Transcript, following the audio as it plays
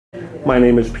My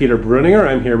name is Peter Brunninger.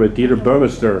 I'm here with Dieter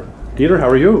Burmester. Dieter, how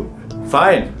are you?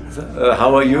 Fine.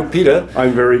 How are you, Peter?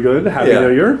 I'm very good. Happy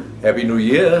New Year. Happy New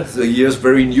Year. The year is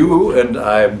very new, and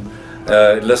I'm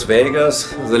in Las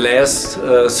Vegas the last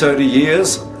 30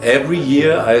 years. Every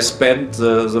year I spend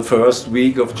the first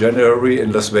week of January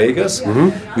in Las Vegas.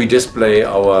 We display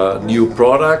our new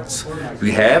products.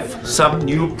 We have some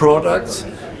new products.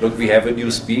 Look, we have a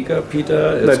new speaker,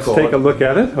 Peter. Let's take a look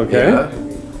at it. Okay. Yeah,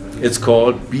 it's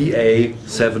called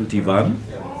BA71.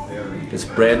 It's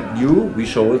brand new. We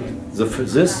show it.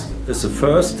 This is the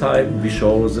first time we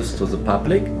show this to the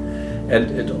public,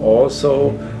 and it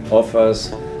also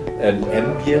offers an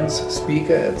ambience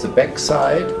speaker at the back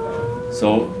side,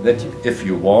 so that if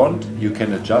you want, you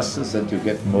can adjust this and you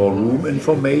get more room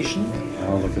information.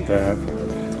 Oh, look at that.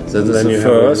 So then you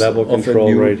have a level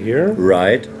control right here.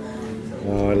 Right.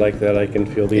 Oh, I like that. I can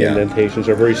feel the indentations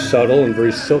are very subtle and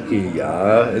very silky.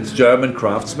 Yeah, it's German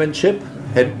craftsmanship,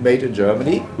 handmade in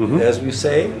Germany, as we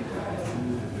say.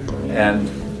 And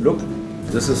look,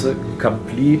 this is a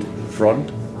complete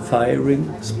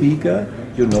front-firing speaker.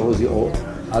 You know, the old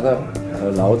other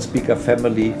loudspeaker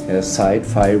family has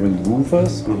side-firing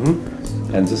woofers,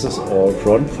 and this is all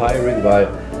front-firing.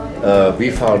 While we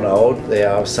found out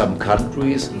there are some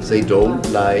countries they don't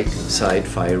like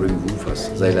side-firing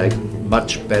woofers. They like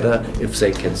much better if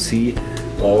they can see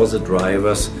all the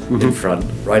drivers in front,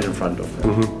 right in front of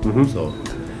them. So.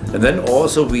 And then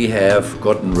also we have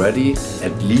gotten ready,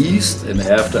 at least, and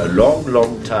after a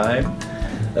long time,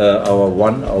 our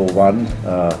 101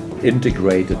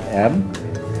 integrated amp.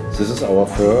 This is our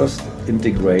first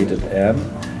integrated amp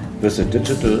with a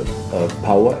digital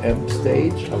power amp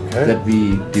stage that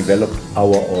we developed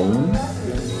our own.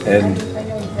 And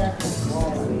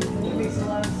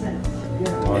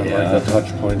I like the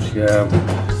touch points,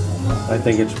 I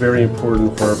think it's very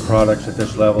important for our products at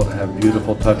this level to have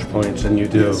beautiful touch points, and you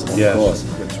do. Yes, of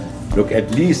course. Look,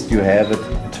 at least you have it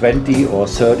 20 or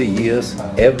 30 years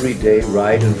every day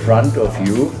right in front of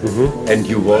you, and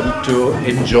you want to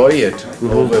enjoy it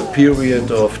over a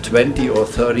period of 20 or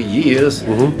 30 years.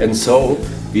 And so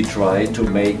we try to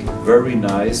make very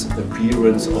nice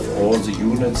appearance of all the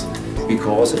units,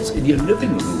 because it's in your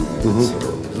living room.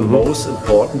 So the most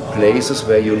important places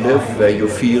where you live, where you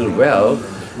feel well.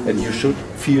 And you should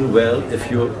feel well if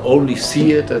you only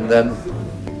see it, and then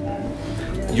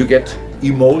you get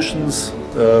emotions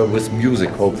with music,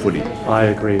 hopefully. I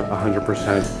agree,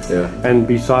 100%. Yeah. And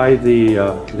beside the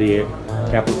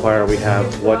amplifier, we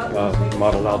have what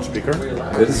model loudspeaker?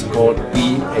 It is called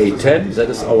BA10. That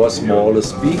is our smallest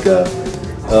speaker.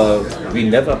 We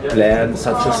never planned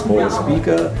such a small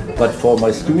speaker, but for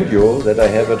my studio that I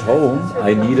have at home,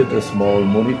 I needed a small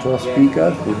monitor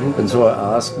speaker, and so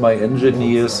I asked my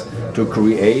engineers to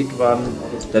create one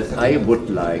that I would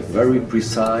like, very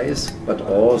precise, but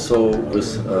also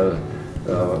with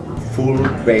full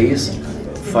bass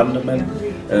fundament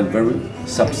and very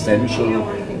substantial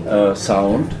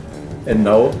sound. And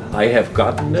now I have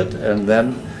gotten it, and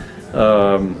then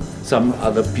some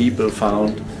other people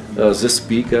found this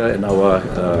speaker in our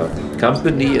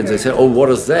company, and they said, "Oh, what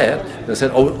is that?" They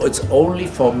said, "Oh, it's only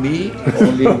for me,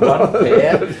 only one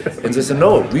pair." And they said,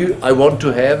 "No, I want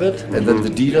to have it." And then the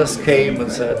dealers came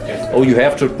and said, "Oh, you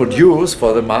have to produce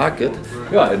for the market."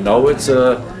 Yeah, and now it's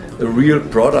a real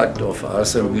product of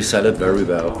us, and we sell it very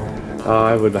well.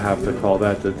 I would have to call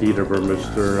that the Dieter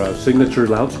Burmester signature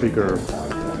loudspeaker,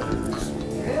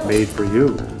 made for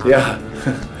you. Yeah.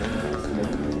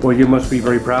 Well, you must be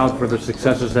very proud for the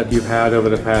successes that you've had over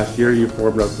the past year. You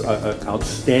formed an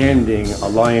outstanding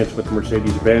alliance with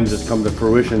Mercedes-Benz that's come to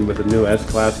fruition with the new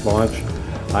S-Class launch.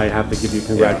 I have to give you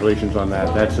congratulations on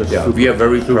that. That's a we are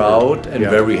very proud and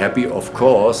very happy, of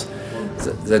course,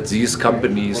 that these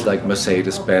companies like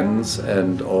Mercedes-Benz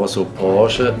and also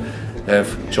Porsche have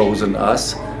chosen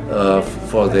us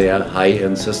for their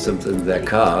high-end systems in their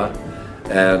car.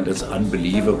 And it's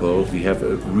unbelievable. We have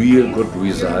a real good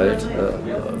result,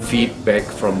 feedback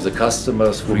from the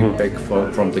customers, feedback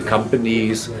from the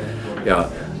companies. Yeah,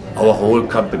 our whole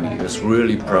company is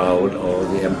really proud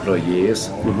of the employees,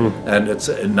 and it's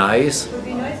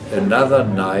another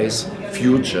nice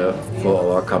future for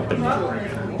our company.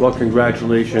 Well,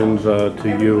 congratulations to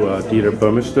you, Dieter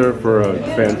Burmester, for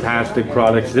fantastic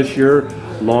products this year,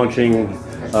 launching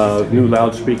new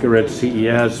loudspeaker at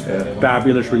CES,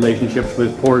 fabulous relationships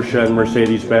with Porsche and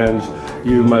Mercedes-Benz.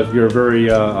 You're very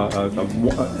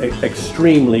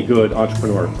extremely good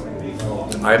entrepreneur.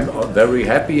 I'm very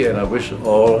happy, and I wish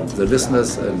all the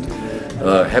listeners and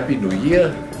Happy New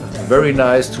Year. Very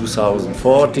nice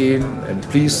 2014, and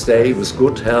please stay with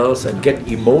good health and get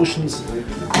emotions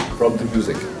from the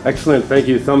music. Excellent, thank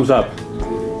you. Thumbs up.